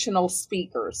motivational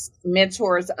speakers,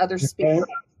 mentors, other speakers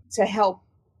to help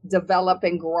develop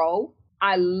and grow.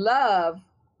 I love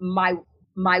my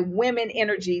women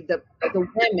energy, the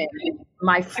women,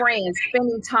 my friends,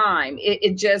 spending time.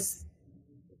 It just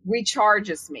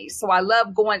recharges me. So I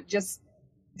love just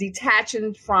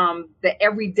detaching from the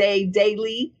everyday,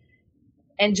 daily,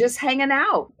 and just hanging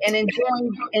out and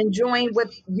enjoying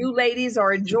with you ladies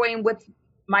or enjoying with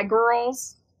my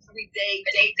girls every day.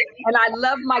 And I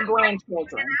love my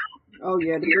grandchildren. Oh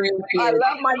yeah, the grandkids. I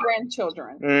love my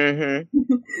grandchildren.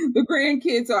 The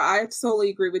grandkids I totally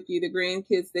agree with you. The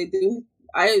grandkids, they do.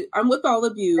 I'm with all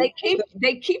of you.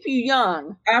 They keep you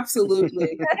young.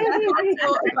 Absolutely.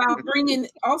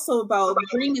 also about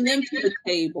bringing them to the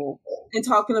table and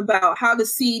talking about how to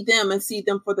see them and see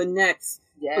them for the next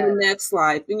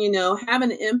life, and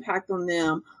having an impact on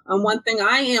them. One thing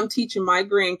I am teaching my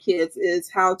grandkids is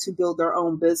how to build their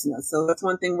own business. So that's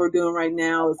one thing we're doing right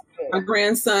now. Is my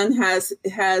grandson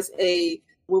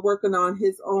we're working on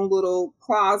his own little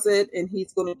closet, and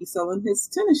he's going to be selling his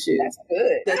tennis shoes.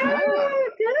 That's good.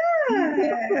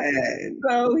 Good.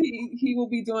 So he will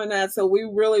be doing that. So we're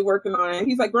really working on it.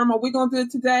 He's like, Grandma, we going to do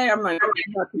it today? I'm like,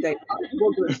 not today.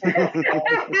 We'll do it today.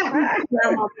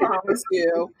 Grandma, promise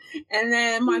you. And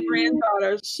then my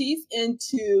granddaughter, she's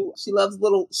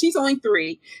only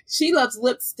 3. She loves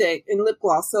lipstick and lip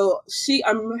gloss. So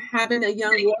I'm having a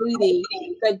young lady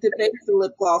that debates the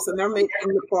lip gloss, and they're making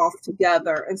lip gloss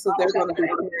together. And so they're going to be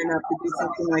pairing up to do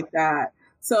something like that.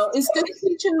 So it's just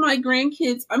teaching my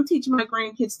grandkids. I'm teaching my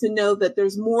grandkids to know that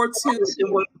there's more to it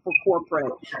than working for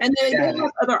corporate, and they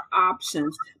have other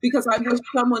options. Because I wish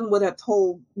someone would have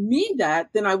told me that,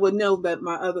 then I would know that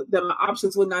my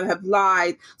options would not have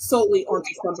lied solely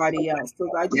onto somebody else. So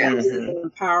I just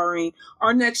empowering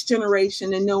our next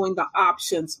generation and knowing the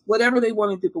options, whatever they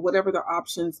want to do, but whatever their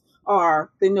options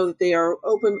are, they know that they are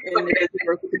open and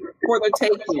for their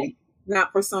taking.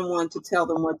 Not for someone to tell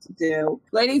them what to do.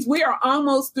 Ladies, we are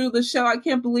almost through the show. I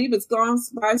can't believe it's gone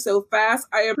by so fast.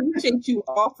 I appreciate you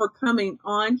all for coming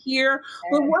on here.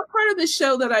 But one part of the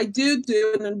show that I do,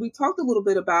 and then we talked a little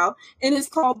bit about, and it's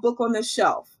called Book on the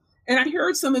Shelf. And I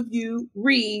heard some of you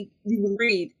read.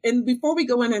 And before we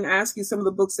go in and ask you some of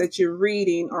the books that you're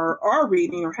reading or are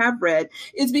reading or have read,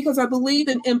 is because I believe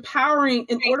in empowering.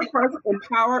 In order for us to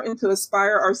empower and to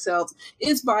aspire ourselves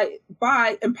is by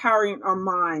empowering our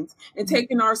minds, and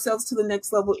taking ourselves to the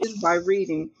next level is by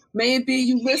reading. May it be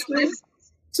you listen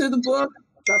to the book.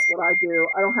 That's what I do.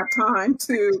 I don't have time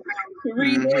to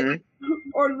read it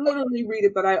or literally read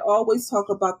it, but I always talk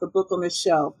about the book on the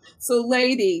shelf. So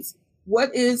ladies,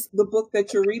 what is the book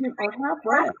that you're reading or have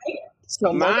read?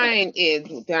 So mine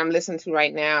is that I'm listening to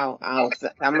right now. I'm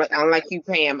like you,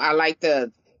 Pam. I like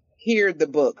to hear the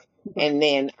book, and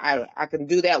then I can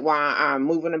do that while I'm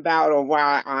moving about or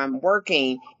while I'm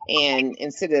working, and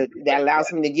instead of that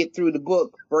allows me to get through the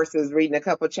book versus reading a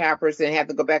couple chapters and have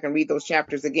to go back and read those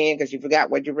chapters again because you forgot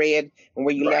what you read and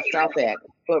where you left off at.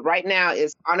 But right now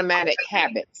it's Automatic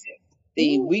Habits.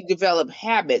 We develop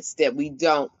habits that we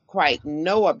don't quite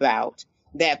know about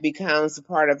that becomes a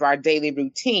part of our daily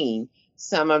routine.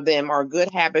 Some of them are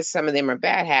good habits, some of them are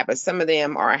bad habits, some of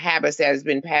them are habits that has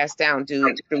been passed down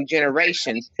through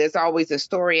generations. There's always a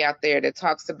story out there that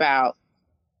talks about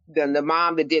the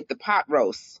mom that did the pot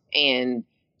roast, and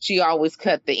she always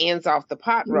cut the ends off the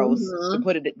pot roast to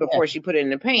put it before she put it in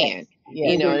the pan.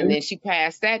 You know, and then she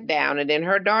passed that down, and then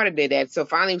her daughter did that. So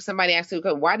finally somebody asked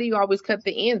her, why do you always cut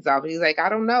the ends off? And he's like, I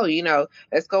don't know, you know,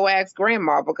 let's go ask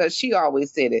grandma, because she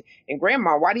always did it. And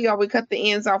grandma, why do you always cut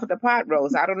the ends off of the pot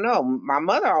roast? I don't know. My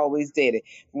mother always did it.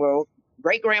 Well,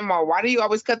 great grandma, why do you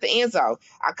always cut the ends off?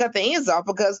 I cut the ends off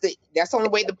because that's the only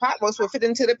way the pot roast will fit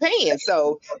into the pan.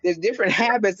 So there's different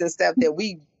habits and stuff that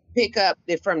we pick up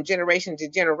from generation to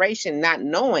generation, not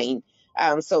knowing.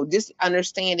 So just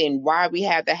understanding why we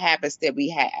have the habits that we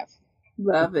have.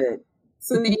 Love it.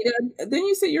 So Nita, then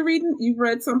you said you've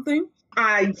read something?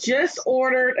 I just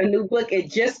ordered a new book. It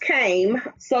just came.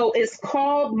 So it's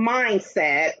called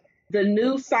Mindset, The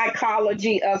New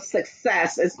Psychology of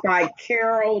Success. It's by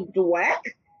Carol Dweck.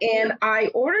 And I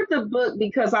ordered the book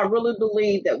because I really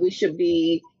believe that we should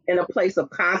be in a place of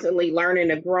constantly learning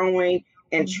and growing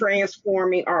and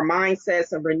transforming our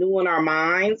mindsets and renewing our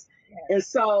minds. And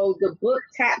so the book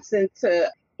taps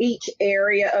into each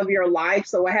area of your life.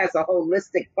 So it has a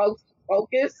holistic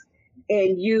focus,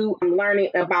 and you learning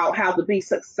about how to be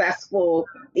successful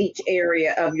each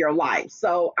area of your life.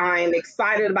 So I'm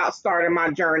excited about starting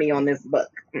my journey on this book.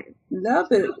 Love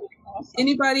it.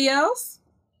 Anybody else?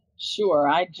 Sure.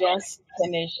 I just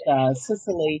finished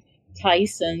Cicely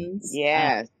Tyson's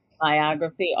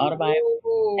autobiography.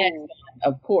 And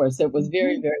of course, it was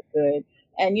very, very good.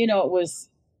 And, you know, it was,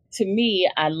 to me,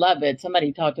 I love it.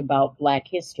 Somebody talked about Black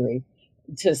history.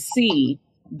 To see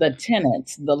the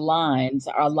tenets, the lines,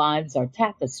 our lives are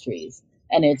tapestries.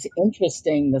 And it's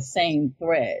interesting, the same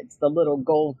threads, the little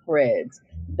gold threads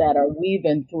that are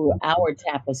weaving through our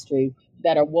tapestry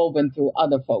that are woven through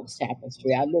other folks'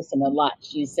 tapestry. I listened a lot.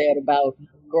 She said about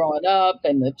growing up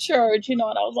in the church, you know,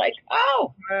 and I was like,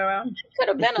 oh, it could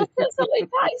have been a Cicely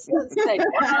Tyson.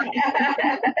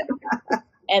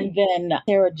 And then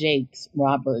Sarah Jakes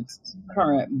Roberts'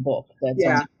 current book that's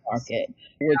on the market,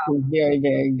 which is very,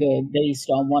 very good, based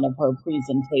on one of her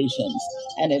presentations.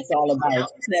 And it's all about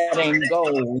setting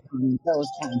goals and those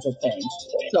kinds of things.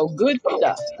 So good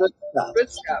stuff.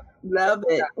 Love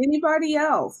it. Anybody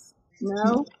else?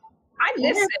 No? I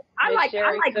listen. I like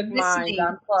listening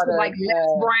to like Les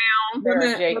Brown.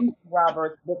 Sarah Jakes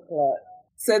Roberts Book Club.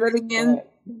 Say that again.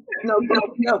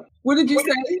 No. What did you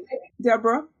say,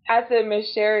 Deborah? I said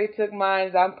Miss Sherry took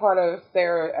mine. I'm part of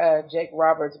Sarah Jake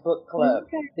Roberts Book Club,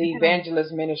 the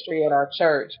evangelist ministry at our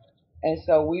church. And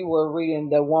so we were reading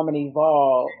The Woman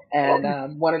Evolve,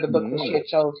 and one of the books that she had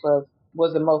chose for us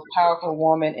was The Most Powerful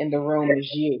Woman in the Room Is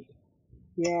You.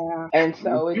 Yeah. And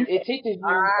so it teaches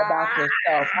you about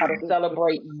yourself, how to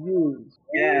celebrate you.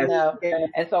 Yes. You know?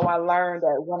 And so I learned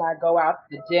that when I go out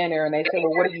to dinner and they say,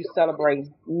 well, what do you celebrate?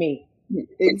 Me.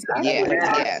 Exactly.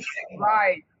 Yes.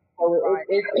 Right. So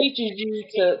it teaches you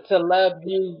to love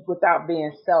you without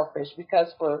being selfish,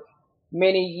 because for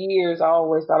many years I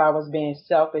always thought I was being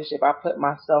selfish if I put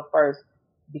myself first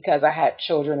because I had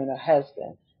children and a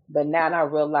husband. But now I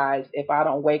realize if I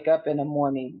don't wake up in the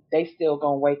morning, they still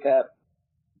gonna wake up,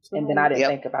 and then I didn't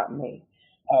think about me.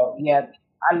 Oh yeah,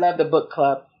 I love the book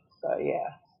club. So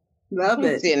yeah. Love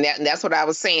it. And that's what I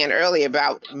was saying earlier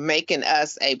about making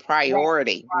us a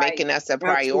priority, making us a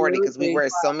priority, because we wear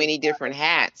so many different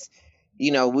hats.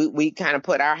 You know, we kind of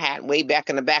put our hat way back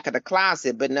in the back of the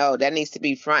closet, but no, that needs to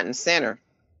be front and center.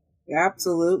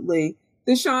 Absolutely.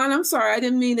 Deshawn, I'm sorry. I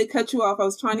didn't mean to cut you off. I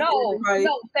was trying to get everybody.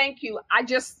 No, thank you. I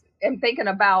just am thinking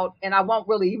about, and I won't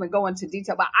really even go into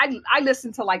detail, but I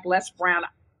listen to like Les Brown.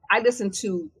 I listen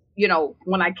to, you know,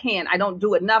 when I can. I don't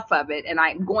do enough of it, and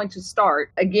I'm going to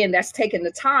start. Again, that's taking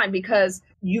the time, because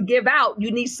you give out, you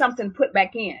need something put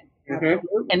back in.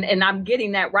 And I'm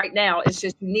getting that right now. It's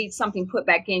just you need something put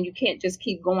back in. You can't just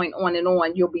keep going on and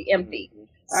on. You'll be empty.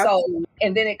 So,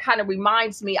 and then it kind of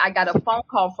reminds me, I got a phone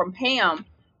call from Pam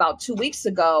about 2 weeks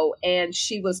ago, and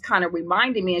she was kind of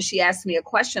reminding me, and she asked me a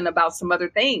question about some other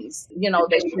things, you know,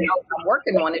 that she knows I'm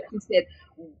working on it. She said,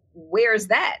 where's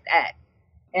that at?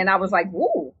 And I was like,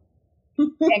 woo.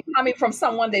 And coming from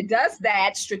someone that does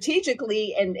that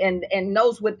strategically and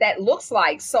knows what that looks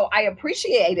like. So I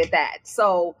appreciated that.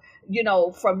 So, you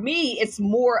know, for me, it's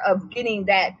more of getting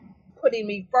that, putting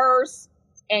me first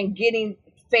and getting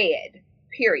fed,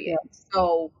 period.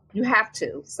 So you have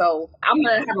to. So I'm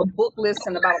going to have a book list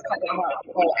in about a couple of months.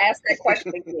 So ask that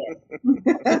question again. You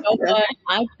know what?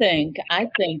 I think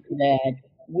that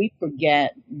we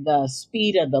forget the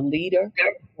speed of the leader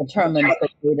determines the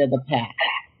fate of the path.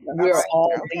 We're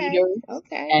all leaders,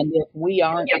 and if we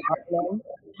aren't learning,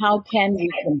 how can we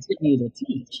continue to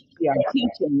teach? We are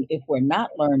teaching if we're not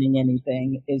learning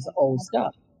anything is old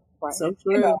stuff. So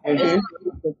true. You know,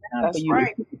 it's time for you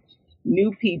to teach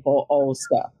new people old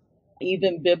stuff.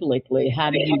 Even biblically, how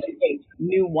do you take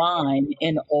new wine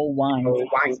in old wine?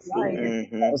 Right.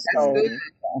 So,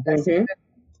 That's good.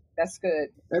 That's good.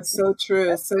 That's so true.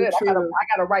 That's so good. true. I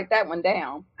gotta write that one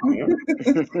down. So I'm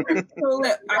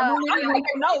taking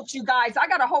notes, you guys. I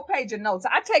got a whole page of notes.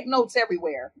 I take notes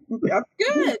everywhere. That's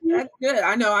good. That's good.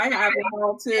 I know I have them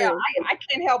all too. Yeah, I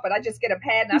can't help it. I just get a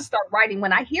pad and I start writing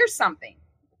when I hear something.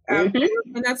 And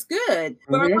that's good.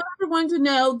 But I want everyone to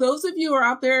know, those of you who are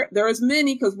out there, there is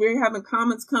many, because we're having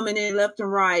comments coming in left and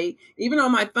right. Even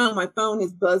on my phone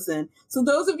is buzzing. So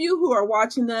those of you who are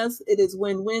watching us, it is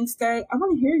Win Wednesday. I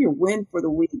want to hear your win for the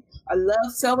week. I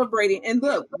love celebrating. And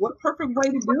look, what perfect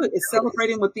way to do it is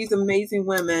celebrating with these amazing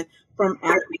women from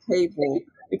At the Table.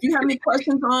 If you have any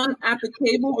questions on At the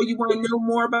Table, or you want to know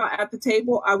more about At the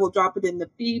Table, I will drop it in the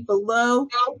feed below.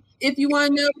 If you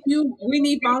want to know, we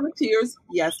need volunteers.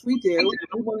 Yes, we do.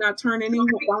 We will not turn any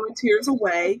volunteers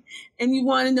away. And you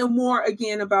want to know more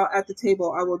again about At the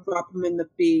Table, I will drop them in the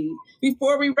feed.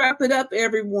 Before we wrap it up,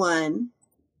 everyone,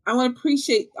 I want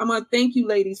to thank you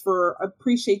ladies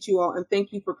appreciate you all, and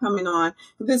thank you for coming on.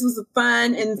 This was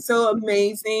fun and so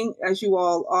amazing, as you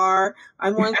all are.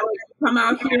 I want to come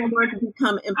out here and want to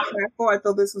become impactful. I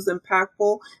feel this was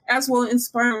impactful, as well as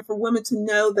inspiring for women to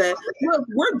know that, look,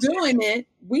 we're doing it.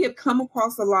 We have come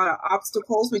across a lot of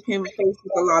obstacles. We came faced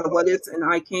with a lot of what ifs and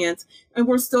I can'ts, and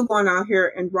we're still going out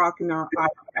here and rocking our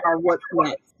what's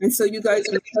next. And so you guys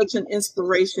are such an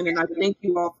inspiration, and I thank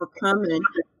you all for coming.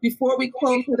 Before we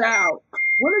close it out,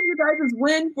 what is your guys'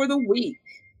 win for the week?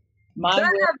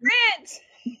 The event.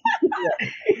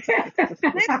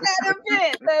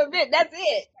 That's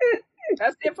it.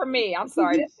 That's it for me. I'm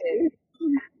sorry. That's it.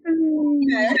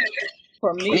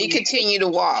 For me, continue to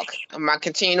walk. I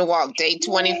continue to walk. Day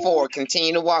 24.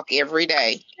 Continue to walk every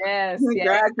day. Yes.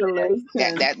 Congratulations.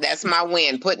 That's my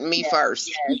win. Putting me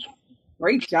first. Yes.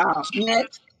 Great job.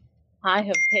 Next. I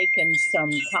have taken some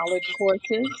college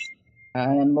courses,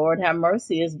 and Lord have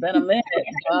mercy, it's been a minute,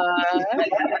 but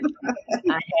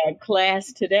I had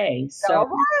class today, so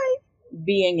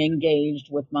being engaged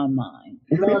with my mind.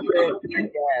 Love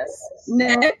it. Yes.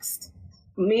 Next.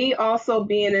 Me also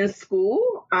being in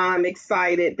school, I'm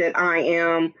excited that I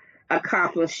am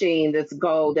accomplishing this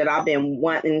goal that I've been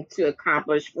wanting to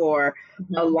accomplish for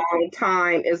a long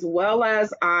time, as well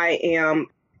as I am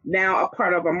now a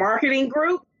part of a marketing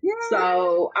group.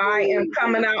 So I am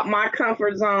coming out my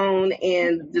comfort zone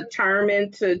and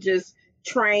determined to just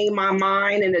train my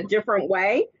mind in a different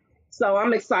way. So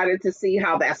I'm excited to see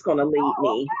how that's going to lead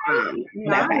me.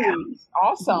 Nice.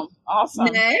 Awesome.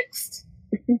 Next.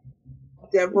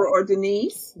 Deborah or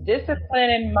Denise?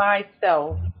 Disciplining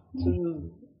myself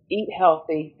to eat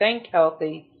healthy, think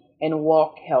healthy, and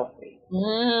walk healthy.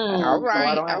 All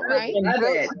right. So All right.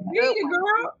 Good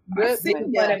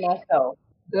Disciplining myself.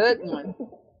 Good one.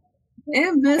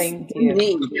 And Miss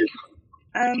Denise.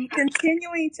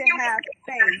 Continuing to have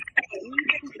faith,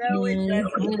 even though it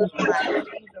doesn't look like things are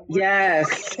working Yes.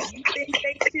 the way you think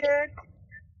they should.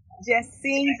 Just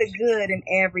seeing the good in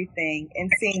everything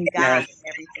and seeing God in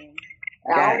everything.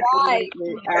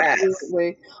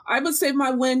 Absolutely. I would say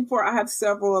my win I have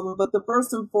several of them, but the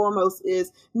first and foremost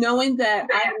is knowing that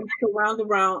I am surrounded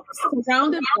by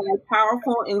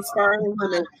powerful, inspiring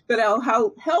women that will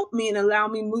help me and allow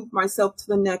me move myself to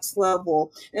the next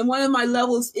level. And one of my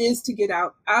levels is to get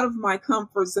out of my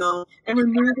comfort zone and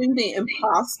removing the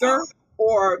imposter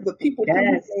or the people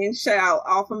who saying shout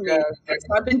off of me.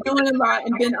 So I've been doing a lot,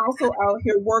 and been also out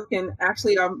here working.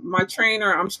 Actually, my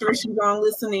trainer, I'm sure she's on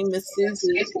listening, Miss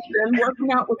Susie. Been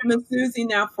working out with Miss Susie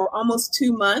now for almost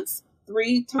 2 months,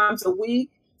 3 times a week.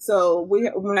 So we're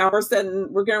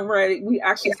getting ready. We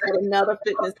actually set another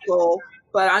fitness goal.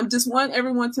 But I just want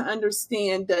everyone to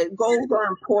understand that goals are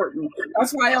important.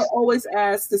 That's why I always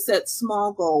ask to set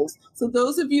small goals. So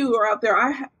those of you who are out there,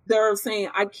 they're saying,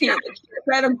 I can't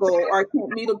set a goal or I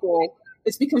can't meet a goal.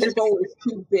 It's because your goal is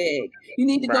too big. You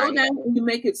need to go down and you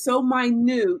make it so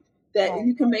minute that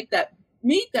you can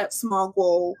meet that small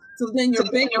goal. So then your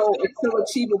big goal is so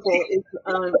achievable, it's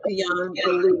beyond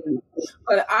belief.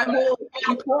 But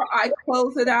before I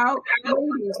close it out,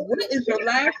 ladies, what is your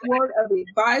last word of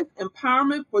advice,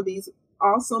 empowerment for these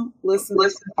awesome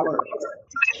listeners?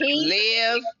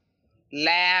 Live,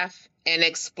 laugh, and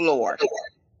explore.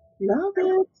 Love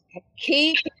it.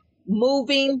 Keep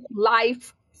moving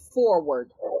life forward.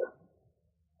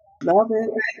 Love it.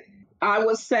 I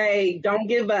would say don't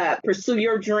give up. Pursue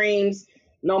your dreams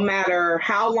no matter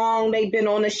how long they've been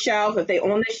on the shelf. If they're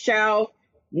on the shelf,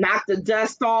 knock the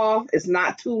dust off. It's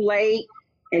not too late.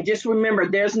 And just remember,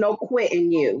 there's no quit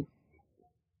in you.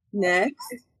 Next.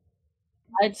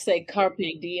 I'd say carpe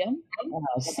diem,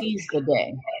 seize the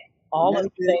day. all of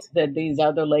the things that these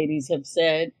other ladies have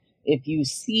said, if you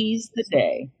seize the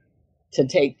day to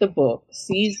take the book,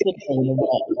 seize the day to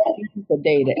walk, seize the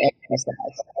day to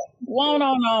exercise, go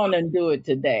on and do it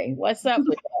today. What's up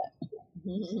with that?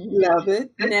 Love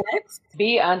it. Next.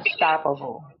 Be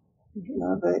unstoppable.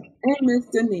 Love it. And Miss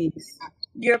Denise.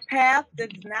 Your path does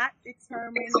not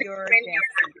determine your destiny.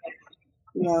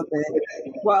 Love it.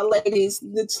 Well, ladies,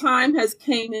 the time has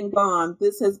came and gone.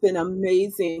 This has been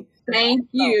amazing. Thank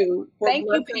you for Thank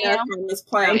you, blessing us Pam. on this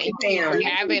platform. Thank you, Pam. For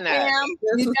having us. Pam,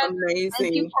 This you is guys- amazing.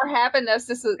 thank you for having us.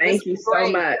 This Thank you is so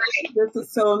great. much. This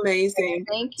is so amazing.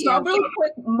 Thank So you. real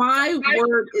quick, my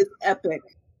word is epic.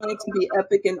 I want to be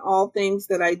epic in all things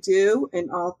that I do and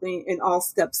all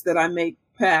steps that I make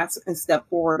pass and step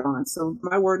forward on. So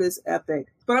my word is epic.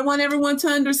 But I want everyone to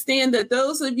understand that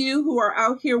those of you who are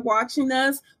out here watching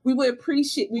us, we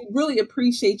really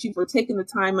appreciate you for taking the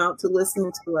time out to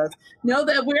listen to us. Know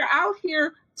that we're out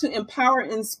here to empower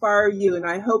and inspire you. And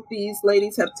I hope these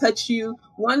ladies have touched you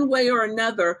one way or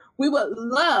another. We would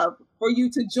love for you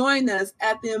to join us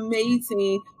at the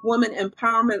amazing Woman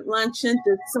Empowerment Luncheon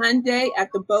this Sunday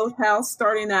at the Boathouse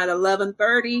starting at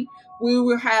 11:30.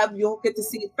 You'll get to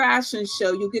see a fashion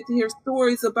show. You'll get to hear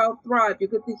stories about Thrive.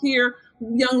 You'll get to hear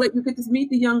you get to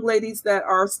meet the young ladies that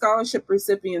are scholarship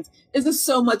recipients. There's just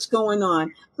so much going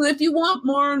on. So if you want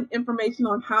more information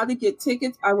on how to get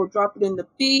tickets, I will drop it in the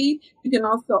feed. You can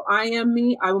also IM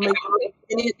me. I will make sure that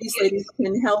any of these ladies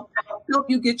can help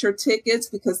you get your tickets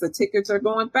because the tickets are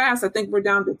going fast. I think we're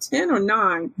down to 10 or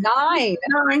 9.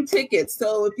 9 tickets.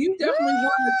 So if you definitely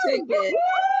want a ticket,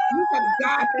 you have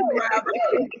got to grab a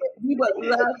ticket. We would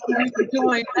love for you to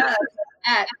join us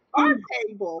at our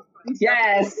table.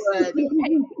 Yes. I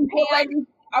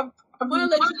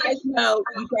want to let you guys know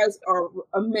you guys are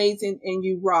amazing and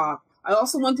you rock. I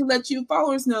also want to let you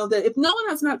followers know that if no one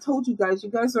has not told you guys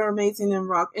are amazing and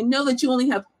rock, and know that you only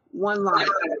have one life.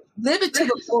 Live it to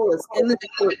the fullest and live it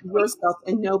for yourself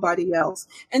and nobody else.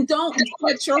 And don't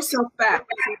put yourself back,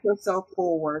 put yourself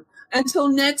forward. Until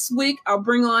next week, I'll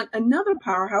bring on another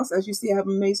powerhouse. As you see, I have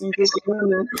an amazing group of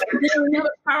women. Another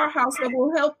powerhouse that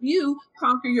will help you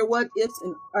conquer your what ifs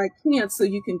and I can't so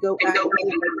you can go at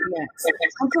it next.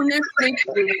 Until next week,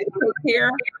 take care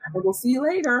and we'll see you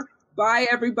later. Bye,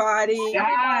 everybody.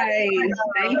 Bye.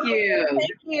 Thank you.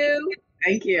 Thank you.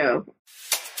 Thank you.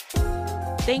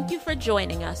 Thank you for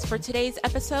joining us for today's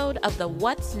episode of the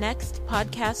What's Next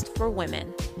podcast for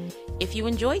women. If you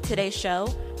enjoyed today's show,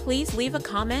 please leave a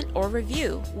comment or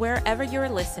review wherever you're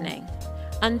listening.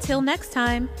 Until next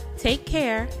time, take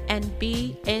care and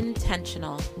be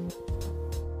intentional.